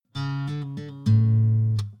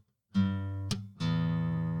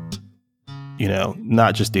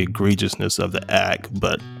not just the egregiousness of the act,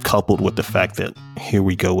 but coupled with the fact that here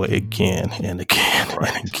we go again and again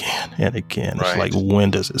and again and again. It's like,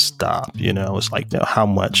 when does it stop? It's like, how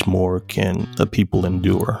much more can the people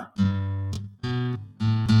endure?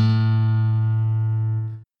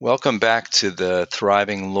 Welcome back to the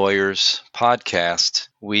Thriving Lawyers podcast.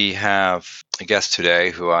 We have a guest today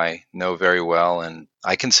who I know very well and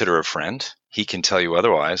I consider a friend. He can tell you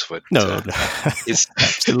otherwise, but it's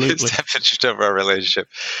temperature of our relationship.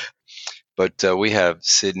 But we have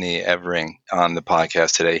Sidney Evering on the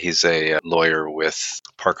podcast today. He's a lawyer with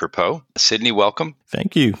Parker Poe. Sidney, welcome.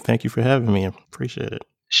 Thank you. Thank you for having me. I appreciate it.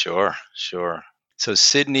 Sure. So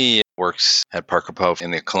Sidney works at Parker Poe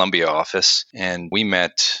in the Columbia office, and we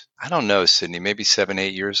met, I don't know, Sidney, maybe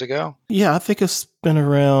 7-8 years ago? Yeah, I think it's been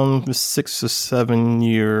around the 6 or 7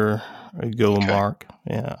 year ago mark.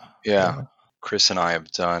 Yeah. Chris and I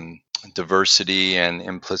have done diversity and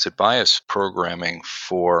implicit bias programming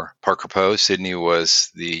for Parker Poe. Sidney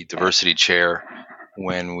was the diversity chair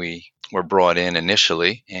when we were brought in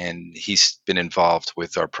initially, and he's been involved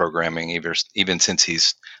with our programming even since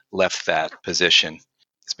he's left that position.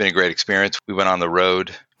 It's been a great experience. We went on the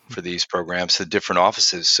road for these programs to different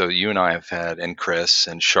offices. So you and I have had, and Chris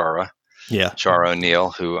and Shara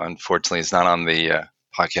O'Neill, who unfortunately is not on the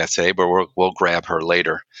podcast today, but we'll grab her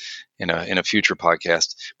later in a future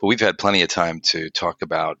podcast. But we've had plenty of time to talk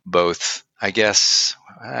about both, I guess,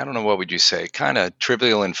 I don't know, what would you say, kind of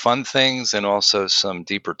trivial and fun things and also some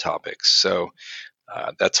deeper topics. So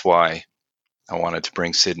that's why I wanted to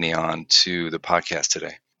bring Sidney on to the podcast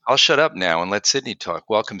today. I'll shut up now and let Sidney talk.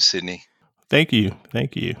 Welcome, Sidney. Thank you.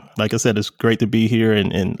 Like I said, it's great to be here.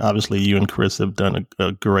 And obviously you and Chris have done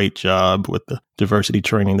a great job with the diversity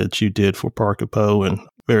training that you did for Parker Poe, and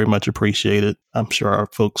very much appreciate it. I'm sure our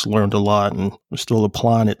folks learned a lot and we're still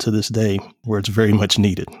applying it to this day where it's very much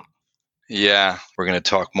needed. Yeah, we're going to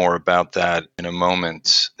talk more about that in a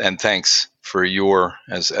moment. And thanks for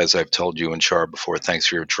as I've told you and Shar before, thanks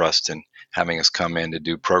for your trust in having us come in to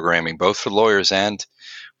do programming, both for lawyers and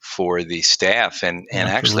for the staff. And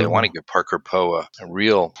actually, I want to give Parker Poe a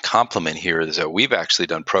real compliment here, is that we've actually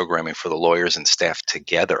done programming for the lawyers and staff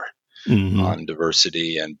together on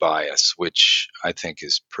diversity and bias, which I think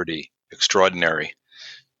is pretty extraordinary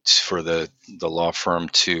for the law firm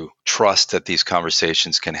to trust that these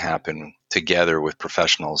conversations can happen together with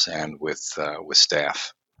professionals and with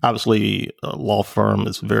staff. Obviously, a law firm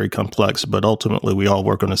is very complex, but ultimately we all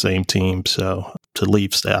work on the same team. So to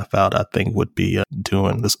leave staff out, I think would be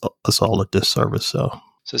doing us all a disservice. So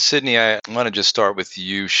Sidney, I want to just start with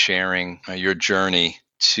you sharing your journey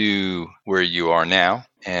to where you are now.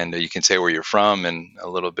 And you can say where you're from and a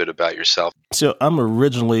little bit about yourself. So I'm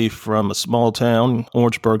originally from a small town,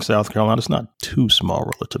 Orangeburg, South Carolina. It's not too small,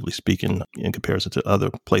 relatively speaking, in comparison to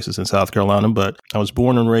other places in South Carolina, but I was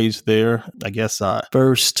born and raised there. I guess I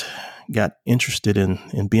first got interested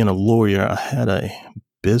in being a lawyer. I had a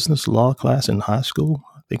business law class in high school.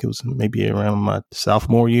 I think it was maybe around my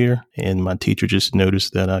sophomore year. And my teacher just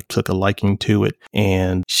noticed that I took a liking to it.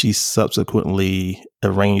 And she subsequently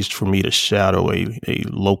arranged for me to shadow a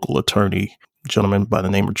local attorney, gentleman by the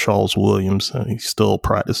name of Charles Williams. He still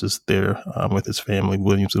practices there with his family,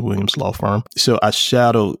 Williams & Williams Law Firm. So I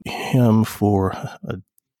shadowed him for a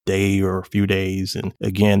day or a few days. And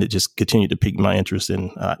again, it just continued to pique my interest. And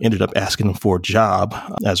I ended up asking him for a job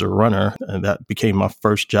as a runner. And that became my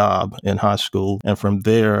first job in high school. And from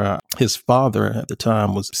there, his father at the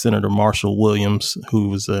time was Senator Marshall Williams, who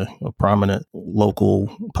was a prominent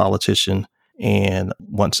local politician. And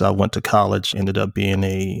once I went to college, ended up being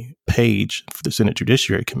a page for the Senate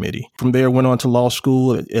Judiciary Committee. From there, went on to law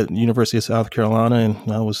school at the University of South Carolina.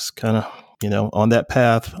 And I was kind of, on that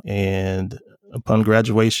path. And upon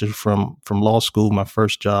graduation from law school, my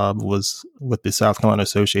first job was with the South Carolina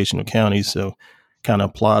Association of Counties. So kind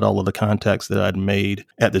of applied all of the contacts that I'd made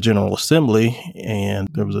at the General Assembly. And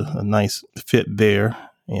there was a nice fit there.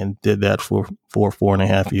 And did that for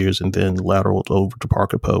 4.5 years, and then lateraled over to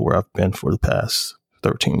Parker Poe, where I've been for the past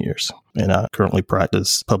 13 years. And I currently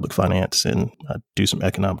practice public finance and I do some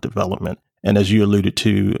economic development. And as you alluded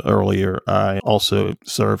to earlier, I also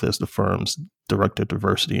serve as the firm's Director of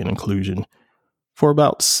Diversity and Inclusion for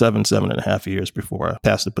about 7.5 years before I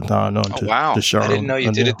passed the baton on to Shara. I didn't know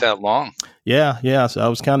you did it that long. Yeah. So I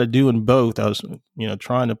was kind of doing both. I was,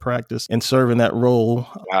 trying to practice and serve in that role.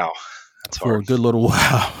 Wow. For a good little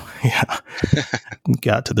while. Yeah.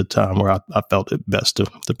 Got to the time where I felt it best to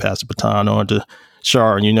pass the baton on to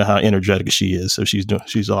Shar, and you know how energetic she is. So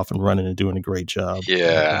she's off and running and doing a great job.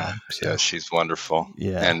 Yeah. Yeah, she's wonderful.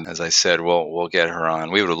 Yeah. And as I said, we'll get her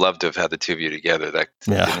on. We would have loved to have had the two of you together. That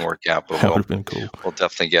didn't work out, but that would have been cool. We'll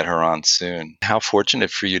definitely get her on soon. How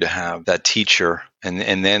fortunate for you to have that teacher and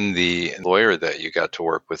then the lawyer that you got to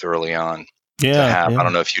work with early on. Yeah. I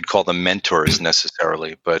don't know if you'd call them mentors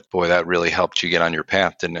necessarily, but boy, that really helped you get on your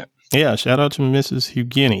path, didn't it? Yeah, shout out to Mrs.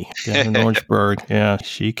 Hughini down in Orangeburg. Yeah,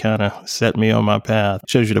 she kind of set me on my path.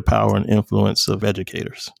 Shows you the power and influence of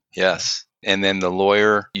educators. Yes. And then the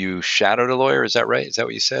lawyer, you shadowed a lawyer, is that right? Is that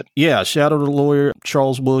what you said? Yeah, I shadowed a lawyer,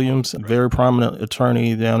 Charles Williams, a very prominent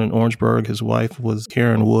attorney down in Orangeburg. His wife was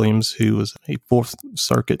Karen Williams, who was a Fourth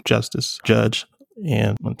Circuit judge.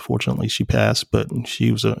 And unfortunately, she passed, but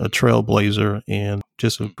she was a trailblazer and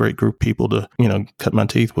just a great group of people to, cut my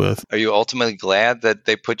teeth with. Are you ultimately glad that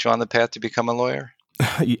they put you on the path to become a lawyer?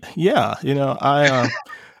 Yeah, I...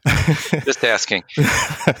 Just asking.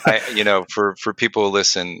 For people who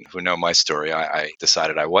listen, who know my story, I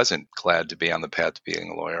decided I wasn't glad to be on the path to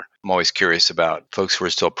being a lawyer. I'm always curious about folks who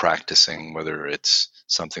are still practicing, whether it's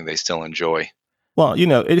something they still enjoy. Well,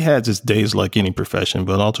 it has its days like any profession,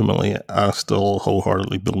 but ultimately, I still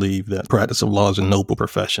wholeheartedly believe that practice of law is a noble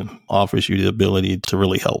profession, offers you the ability to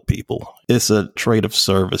really help people. It's a trade of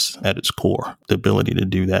service at its core. The ability to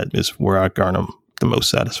do that is where I garner the most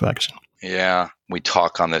satisfaction. Yeah, we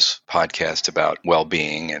talk on this podcast about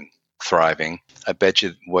well-being and thriving. I bet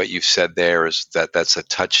you what you've said there is that's a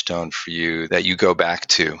touchstone for you that you go back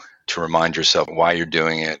to remind yourself why you're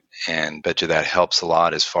doing it. And bet you that helps a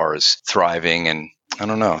lot as far as thriving and,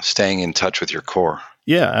 staying in touch with your core.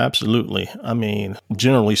 Yeah, absolutely. I mean,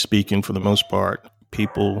 generally speaking, for the most part,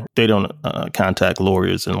 people, they don't contact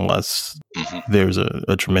lawyers unless there's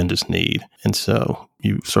a tremendous need. And so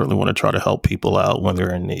you certainly want to try to help people out when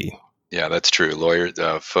they're in need. Yeah, that's true. Lawyers,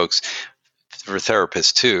 folks, for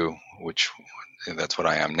therapists too, which that's what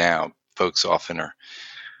I am now, folks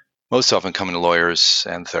most often coming to lawyers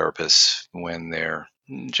and therapists when they're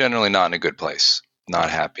generally not in a good place, not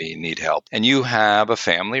happy, need help. And you have a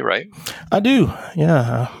family, right? I do.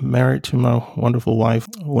 Yeah. I'm married to my wonderful wife,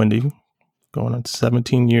 Wendy, going on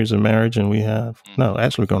 17 years of marriage. And we have,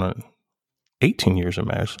 going on 18 years of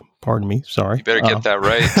marriage. Pardon me. Sorry. You better get that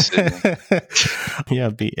right. Yeah,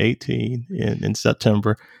 I'll be 18 in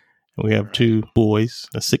September. And we have two boys,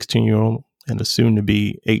 a 16-year-old and a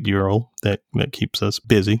soon-to-be 8-year-old that keeps us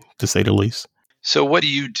busy, to say the least. So what do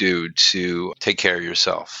you do to take care of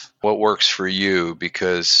yourself? What works for you?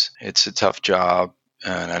 Because it's a tough job.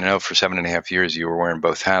 And I know for 7.5 years you were wearing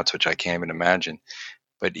both hats, which I can't even imagine.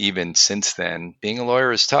 But even since then, being a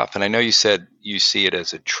lawyer is tough. And I know you said you see it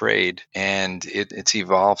as a trade, and it's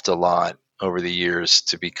evolved a lot over the years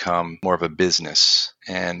to become more of a business.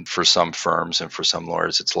 And for some firms and for some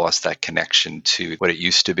lawyers, it's lost that connection to what it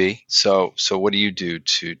used to be. So what do you do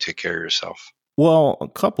to take care of yourself? Well, a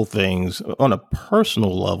couple things. On a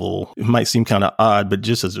personal level, it might seem kind of odd, but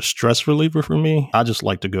just as a stress reliever for me, I just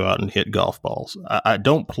like to go out and hit golf balls. I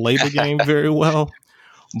don't play the game very well.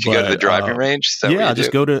 Do you go to the driving range? Yeah,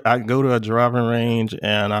 I go to a driving range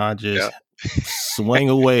and I just swing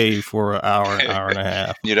away for an hour and a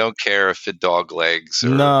half. You don't care if it dog legs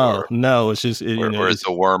or it's just or it's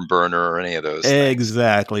a worm burner or any of those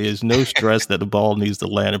exactly. There's no stress that the ball needs to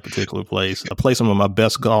land in a particular place. I play some of my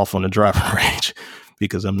best golf on the driving range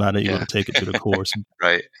because I'm not able to take it to the course.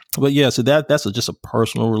 Right. But yeah, so that's just a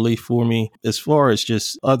personal relief for me. As far as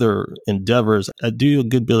just other endeavors, I do a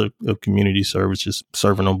good bit of community service, just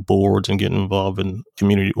serving on boards and getting involved in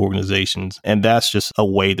community organizations. And that's just a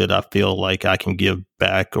way that I feel like I can give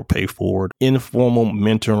back or pay forward. Informal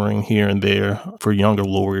mentoring here and there for younger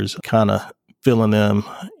lawyers, kind of filling them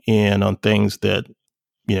in on things that,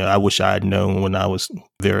 I wish I had known when I was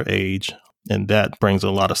their age. And that brings a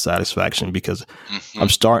lot of satisfaction because I'm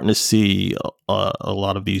starting to see a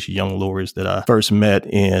lot of these young lawyers that I first met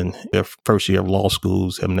in their first year of law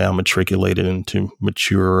schools have now matriculated into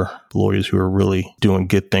mature lawyers who are really doing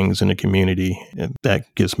good things in the community. And that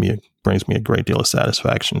brings me a great deal of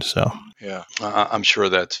satisfaction. So, yeah, I'm sure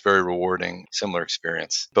that's very rewarding, similar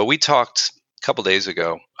experience. But we talked a couple days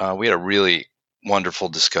ago. We had a really wonderful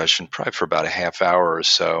discussion, probably for about a half hour or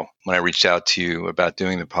so, when I reached out to you about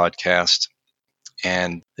doing the podcast.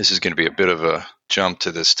 And this is going to be a bit of a jump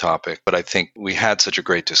to this topic, but I think we had such a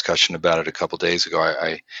great discussion about it a couple days ago.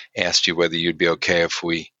 I asked you whether you'd be okay if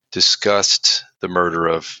we discussed the murder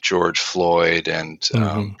of George Floyd and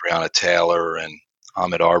Breonna Taylor and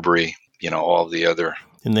Ahmaud Arbery, all the other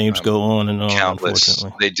The names go on and on, countless.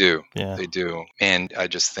 Unfortunately. They do. Yeah. They do. And I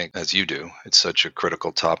just think, as you do, it's such a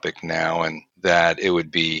critical topic now, and that it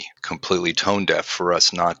would be completely tone deaf for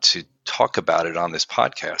us not to talk about it on this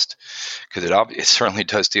podcast, because it certainly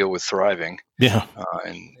does deal with thriving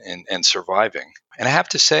and surviving. And I have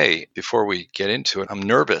to say, before we get into it, I'm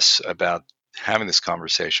nervous about having this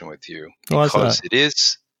conversation with you, because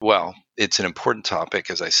it's an important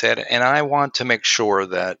topic, as I said, and I want to make sure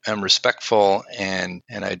that I'm respectful and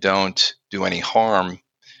I don't do any harm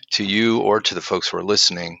to you or to the folks who are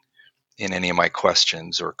listening in any of my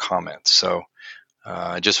questions or comments. So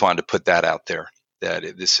I just wanted to put that out there,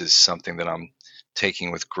 that this is something that I'm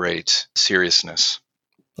taking with great seriousness.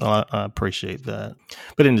 Well, I appreciate that.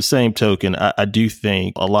 But in the same token, I do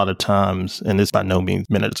think a lot of times, and this by no means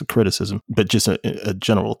meant as a criticism, but just a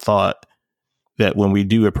general thought, that when we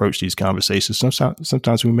do approach these conversations,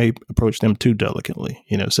 sometimes we may approach them too delicately.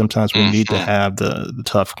 Sometimes we need to have the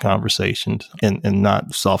tough conversations and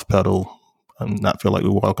not soft pedal and not feel like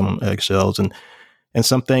we're walking on eggshells. And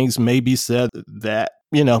some things may be said that,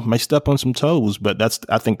 may step on some toes, but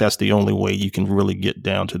I think that's the only way you can really get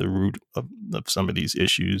down to the root of some of these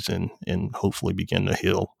issues and hopefully begin to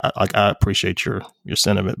heal. I appreciate your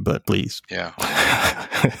sentiment, but please. Yeah.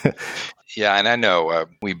 Yeah. And I know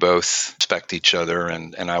we both respect each other,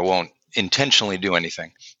 and I won't intentionally do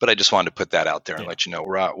anything, but I just wanted to put that out there and let you know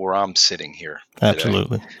where I'm sitting here today.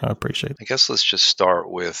 Absolutely. I appreciate it. I guess let's just start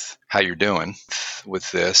with how you're doing with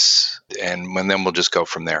this, and then we'll just go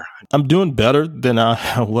from there. I'm doing better than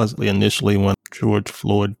I was initially when George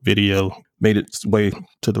Floyd video made its way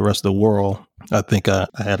to the rest of the world. I think I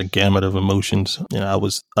had a gamut of emotions. I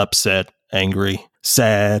was upset, angry,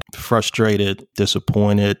 sad, frustrated,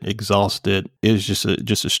 disappointed, exhausted. It was just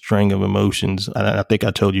a string of emotions. I think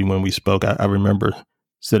I told you when we spoke, I remember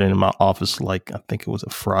sitting in my office, I think it was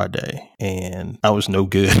a Friday, and I was no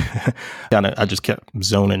good. I just kept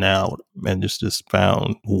zoning out and just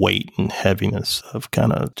found weight and heaviness of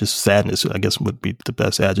kind of just sadness, I guess would be the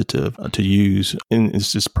best adjective to use. And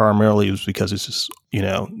it's just primarily it was because it's just,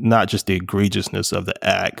 not just the egregiousness of the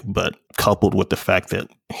act, but coupled with the fact that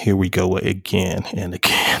here we go again and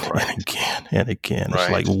again and again and again. It's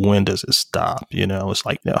like, when does it stop? It's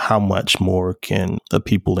like, how much more can the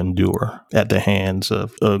people endure at the hands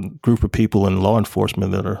of a group of people in law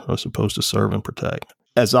enforcement that are supposed to serve and protect?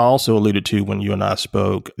 As I also alluded to when you and I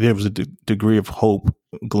spoke, there was a degree of hope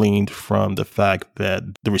gleaned from the fact that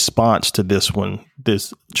the response to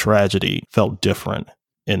this tragedy felt different,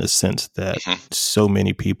 in the sense that so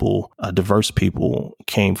many people, diverse people,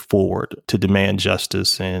 came forward to demand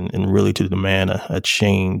justice and really to demand a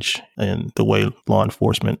change in the way law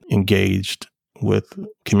enforcement engaged with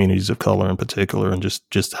communities of color in particular, and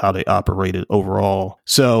just how they operated overall.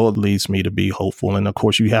 So it leads me to be hopeful. And of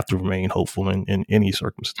course, you have to remain hopeful in any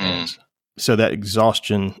circumstance. So that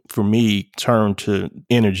exhaustion for me turned to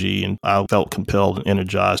energy, and I felt compelled and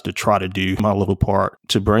energized to try to do my little part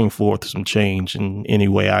to bring forth some change in any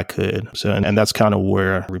way I could. So, and that's kind of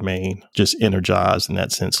where I remain, just energized in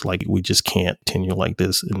that sense. Like, we just can't continue like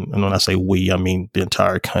this. And when I say we, I mean the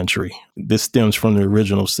entire country. This stems from the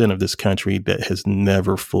original sin of this country that has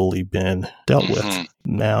never fully been dealt with.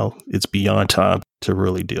 Now it's beyond time to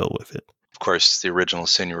really deal with it. Of course, the original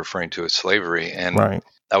sin you're referring to is slavery. And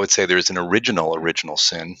I would say there's an original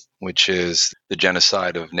sin, which is the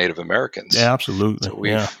genocide of Native Americans. Yeah, absolutely.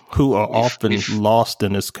 So who are often lost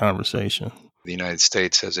in this conversation. The United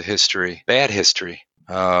States has a bad history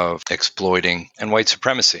of exploiting and white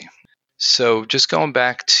supremacy. So just going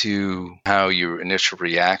back to how you initially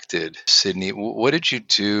reacted, Sydney, what did you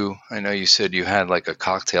do? I know you said you had like a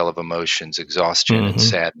cocktail of emotions, exhaustion and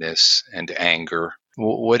sadness and anger.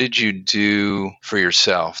 What did you do for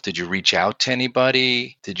yourself? Did you reach out to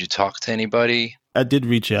anybody? Did you talk to anybody? I did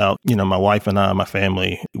reach out. My wife and I, my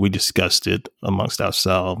family, we discussed it amongst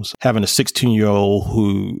ourselves. Having a 16-year-old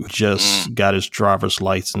who just got his driver's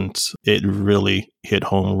license, it really hit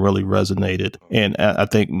home, really resonated. And I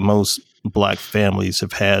think most Black families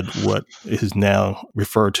have had what is now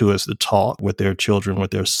referred to as the talk with their children,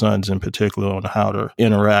 with their sons in particular, on how to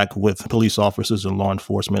interact with police officers and law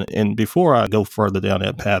enforcement. And before I go further down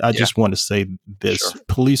that path, I just want to say this. Sure.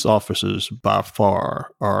 Police officers by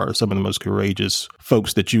far are some of the most courageous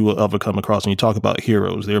folks that you will ever come across. And you talk about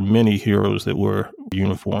heroes. There are many heroes that wear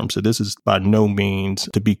uniforms. So this is by no means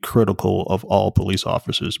to be critical of all police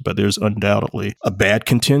officers, but there's undoubtedly a bad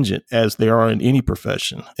contingent, as there are in any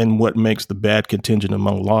profession. And what makes the bad contingent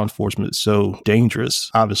among law enforcement so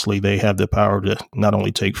dangerous? Obviously, they have the power to not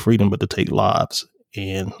only take freedom, but to take lives.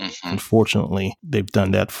 And unfortunately, they've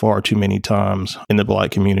done that far too many times in the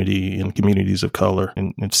Black community and communities of color,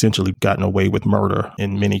 and essentially gotten away with murder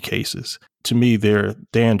in many cases. To me, their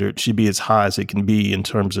standard should be as high as it can be in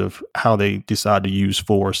terms of how they decide to use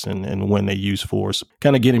force and when they use force.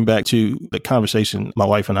 Kind of getting back to the conversation my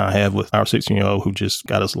wife and I have with our 16-year-old who just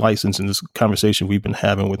got his license, and this conversation we've been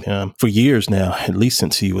having with him for years now, at least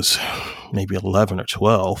since he was maybe 11 or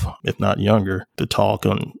 12, if not younger, to talk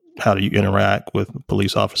on how do you interact with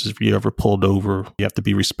police officers. If you're ever pulled over, you have to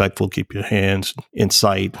be respectful, keep your hands in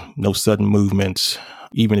sight, no sudden movements.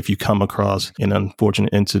 Even if you come across an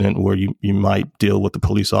unfortunate incident where you might deal with the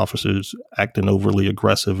police officers acting overly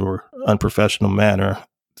aggressive or unprofessional manner,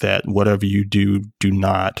 that whatever you do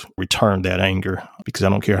not return that anger, because I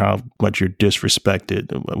don't care how much you're disrespected.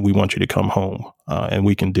 We want you to come home and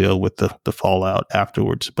we can deal with the fallout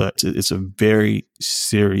afterwards. But it's a very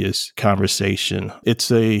serious conversation.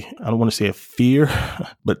 I don't want to say a fear,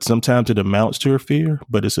 but sometimes it amounts to a fear,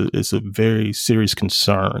 but it's a very serious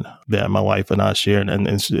concern that my wife and I share. And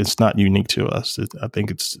it's not unique to us. I think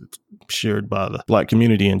it's shared by the Black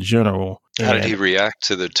community in general. How did he react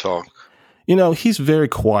to the talk? He's very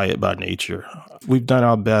quiet by nature. We've done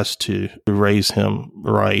our best to raise him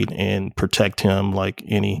right and protect him like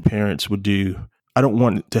any parents would do. I don't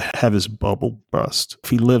want to have his bubble burst. If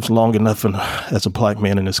he lives long enough as a Black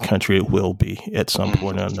man in this country, it will be at some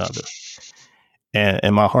point or another.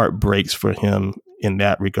 And my heart breaks for him in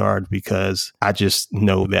that regard, because I just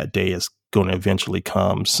know that day is going to eventually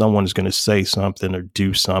come. Someone's going to say something or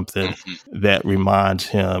do something that reminds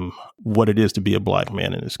him what it is to be a Black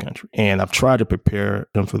man in this country. And I've tried to prepare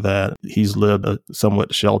him for that. He's lived a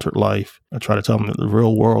somewhat sheltered life. I try to tell him that the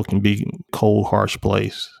real world can be a cold, harsh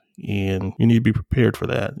place. And you need to be prepared for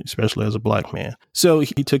that, especially as a Black man. So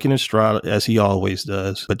he took it in stride, as he always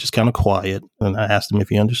does, but just kind of quiet. And I asked him if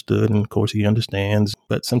he understood. And of course, he understands.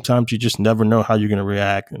 But sometimes you just never know how you're going to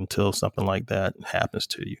react until something like that happens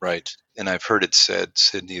to you. Right. And I've heard it said,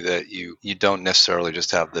 Sidney, that you don't necessarily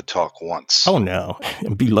just have the talk once. Oh, no.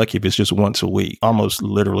 And be lucky if it's just once a week. Almost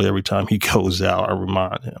literally every time he goes out, I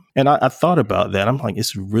remind him. And I thought about that. I'm like,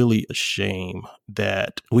 it's really a shame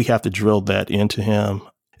that we have to drill that into him.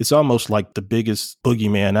 It's almost like the biggest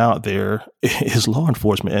boogeyman out there is law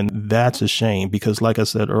enforcement. And that's a shame because, like I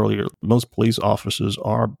said earlier, most police officers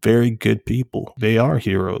are very good people. They are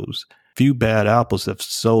heroes. Few bad apples have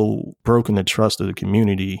so broken the trust of the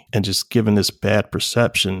community and just given this bad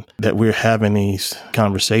perception that we're having these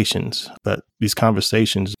conversations. But these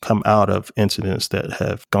conversations come out of incidents that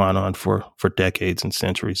have gone on for decades and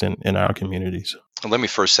centuries in our communities. Let me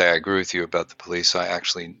first say I agree with you about the police. I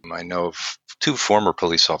know of two former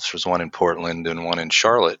police officers, one in Portland and one in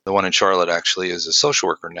Charlotte. The one in Charlotte actually is a social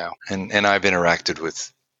worker now. And I've interacted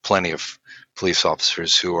with plenty of police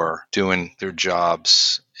officers who are doing their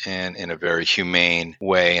jobs and in a very humane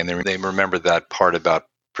way. And they remember that part about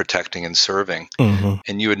protecting and serving. Mm-hmm.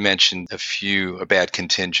 And you had mentioned a bad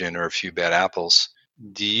contingent or a few bad apples.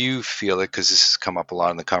 Do you feel that, because this has come up a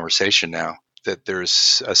lot in the conversation now, that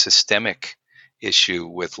there's a systemic issue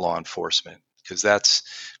with law enforcement? Because that's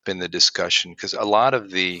been the discussion. Because a lot of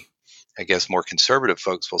the, I guess, more conservative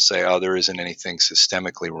folks will say, oh, there isn't anything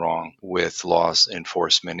systemically wrong with law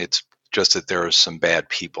enforcement. It's just that there are some bad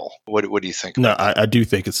people. What do you think? No, I do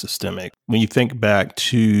think it's systemic. When you think back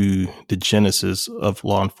to the genesis of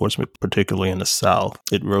law enforcement, particularly in the South,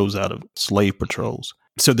 it rose out of slave patrols.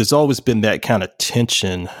 So there's always been that kind of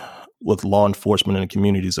tension with law enforcement in the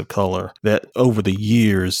communities of color that over the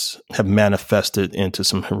years have manifested into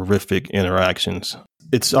some horrific interactions.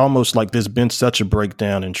 It's almost like there's been such a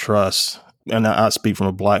breakdown in trust. And I speak from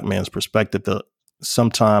a Black man's perspective that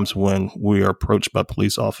sometimes when we are approached by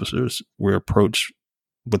police officers, we're approached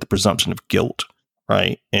with the presumption of guilt,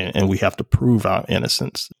 right? And we have to prove our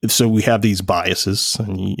innocence. So we have these biases,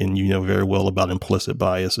 and you know very well about implicit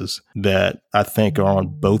biases that I think are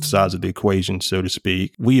on both sides of the equation, so to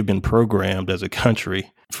speak. We have been programmed as a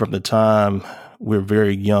country from the time we're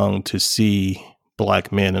very young to see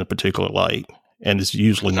Black men in a particular light, and it's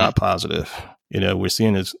usually not positive. We're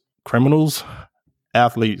seen as criminals,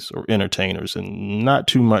 athletes, or entertainers, and not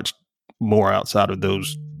too much more outside of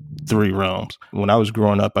those three realms. When I was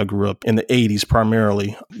growing up, I grew up in the 80s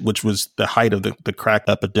primarily, which was the height of the crack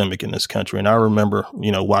epidemic in this country. And I remember,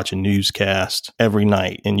 watching newscasts every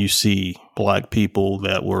night, and you see Black people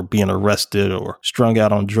that were being arrested or strung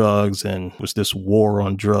out on drugs, and was this war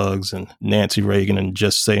on drugs, and Nancy Reagan and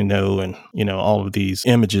Just Say No, and, all of these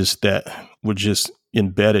images that were just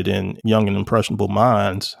embedded in young and impressionable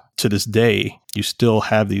minds. to this day, you still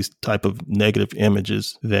have these type of negative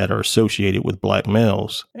images that are associated with Black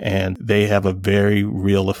males, and they have a very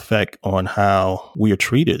real effect on how we are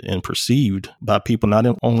treated and perceived by people not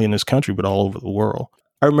only in this country, but all over the world.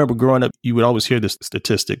 I remember growing up, you would always hear this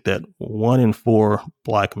statistic that 1 in 4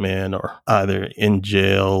 Black men are either in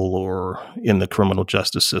jail or in the criminal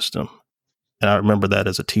justice system. And I remember that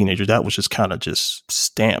as a teenager, that was just kind of just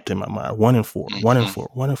stamped in my mind. 1 in 4, 1 in 4,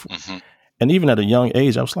 1 in 4. Mm-hmm. And even at a young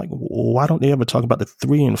age, I was like, well, why don't they ever talk about the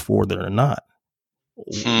 3 and 4 that are not?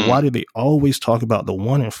 Why do they always talk about the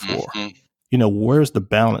 1 and 4? You know, where's the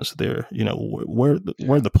balance there? You know, where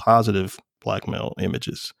are the positive Black male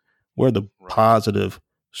images? Where are the positive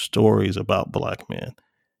stories about Black men?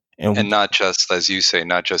 And not just, as you say,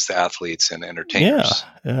 not just the athletes and entertainers.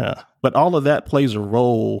 Yeah. But all of that plays a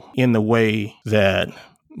role in the way that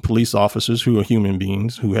police officers, who are human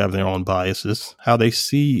beings, who have their own biases, how they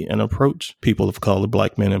see and approach people of color,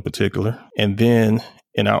 Black men in particular. And then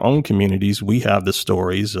in our own communities, we have the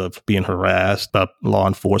stories of being harassed by law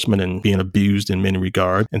enforcement and being abused in many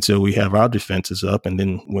regards. And so we have our defenses up. And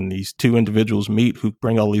then when these two individuals meet who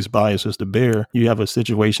bring all these biases to bear, you have a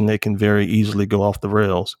situation that can very easily go off the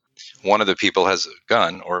rails. One of the people has a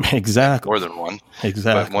gun, or exactly more than one.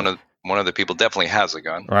 Exactly. But one of the people definitely has a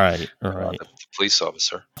gun. Right. The police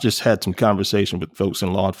officer. Just had some conversation with folks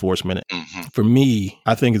in law enforcement. Mm-hmm. For me,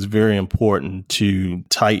 I think it's very important to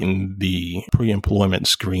tighten the pre-employment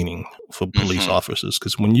screening for police officers,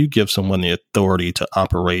 because when you give someone the authority to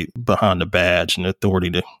operate behind a badge and the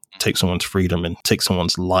authority to take someone's freedom and take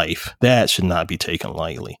someone's life, that should not be taken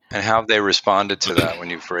lightly. And how have they responded to that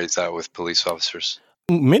when you've raised that with police officers?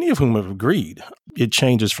 Many of whom have agreed. It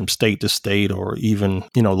changes from state to state, or even,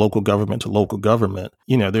 local government to local government.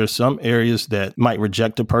 There's some areas that might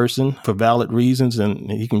reject a person for valid reasons,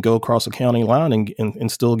 and he can go across a county line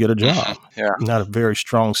and still get a job. Yeah. Not a very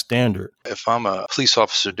strong standard. If I'm a police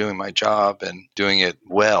officer doing my job and doing it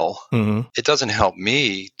well, it doesn't help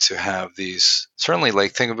me to have these, certainly,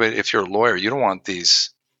 like, think of it, if you're a lawyer, you don't want these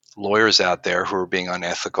lawyers out there who are being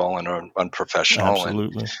unethical and unprofessional.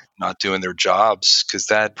 Absolutely. And not doing their jobs, because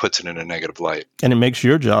that puts it in a negative light. And it makes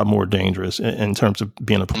your job more dangerous in terms of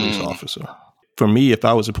being a police officer. For me, if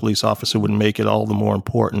I was a police officer, it would make it all the more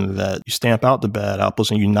important that you stamp out the bad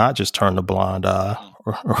apples and you not just turn a blind eye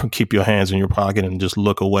or keep your hands in your pocket and just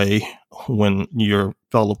look away when your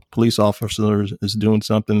fellow police officer is doing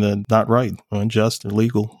something that's not right, unjust,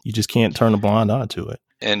 illegal. You just can't turn a blind eye to it.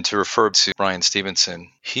 And to refer to Bryan Stevenson,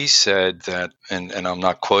 he said that, and I'm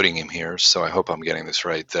not quoting him here, so I hope I'm getting this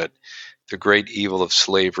right, that the great evil of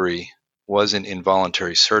slavery wasn't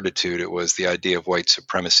involuntary servitude, it was the idea of white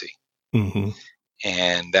supremacy. Mm-hmm.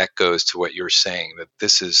 And that goes to what you're saying, that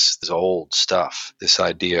this is old stuff, this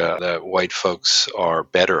idea that white folks are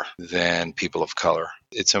better than people of color.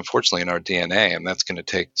 It's unfortunately in our DNA, and that's going to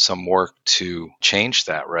take some work to change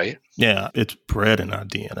that, right? Yeah, it's bred in our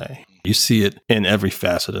DNA. You see it in every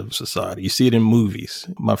facet of society. You see it in movies.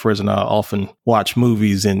 My friends and I often watch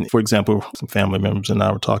movies. And for example, some family members and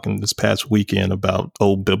I were talking this past weekend about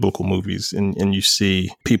old biblical movies. And you see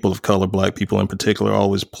people of color, Black people in particular,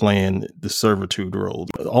 always playing the servitude role.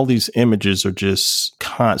 All these images are just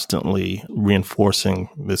constantly reinforcing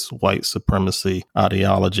this white supremacy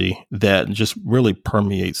ideology that just really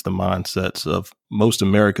permeates the mindsets of most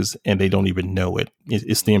Americans, and they don't even know it.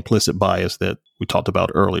 It's the implicit bias that we talked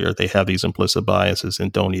about earlier. They have these implicit biases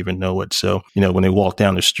and don't even know it. So, when they walk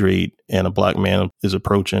down the street and a Black man is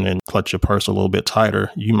approaching and clutch your purse a little bit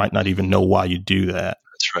tighter, you might not even know why you do that.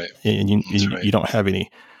 That's right. And you don't have any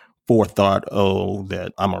forethought,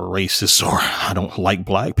 that I'm a racist or I don't like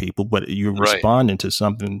Black people, but you're responding to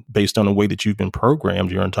something based on the way that you've been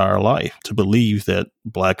programmed your entire life to believe that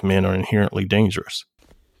Black men are inherently dangerous.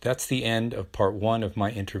 That's the end of part 1 of my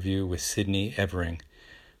interview with Sidney Evering.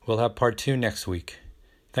 We'll have part 2 next week.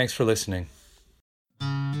 Thanks for listening.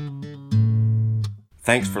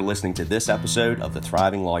 Thanks for listening to this episode of the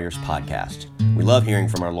Thriving Lawyers Podcast. We love hearing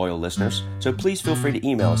from our loyal listeners, so please feel free to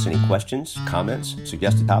email us any questions, comments,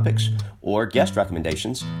 suggested topics, or guest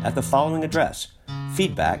recommendations at the following address: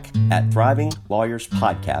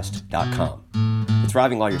 feedback@thrivinglawyerspodcast.com. The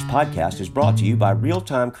Thriving Lawyers Podcast is brought to you by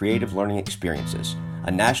Real-Time Creative Learning Experiences,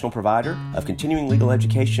 a national provider of continuing legal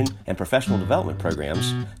education and professional development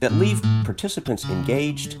programs that leave participants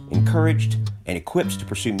engaged, encouraged, and equipped to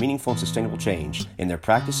pursue meaningful and sustainable change in their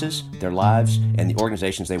practices, their lives, and the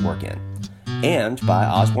organizations they work in. And by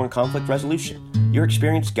Osborne Conflict Resolution, your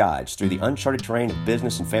experienced guides through the uncharted terrain of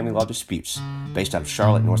business and family law disputes, based out of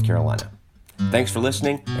Charlotte, North Carolina. Thanks for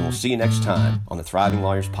listening, and we'll see you next time on the Thriving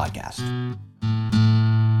Lawyers Podcast.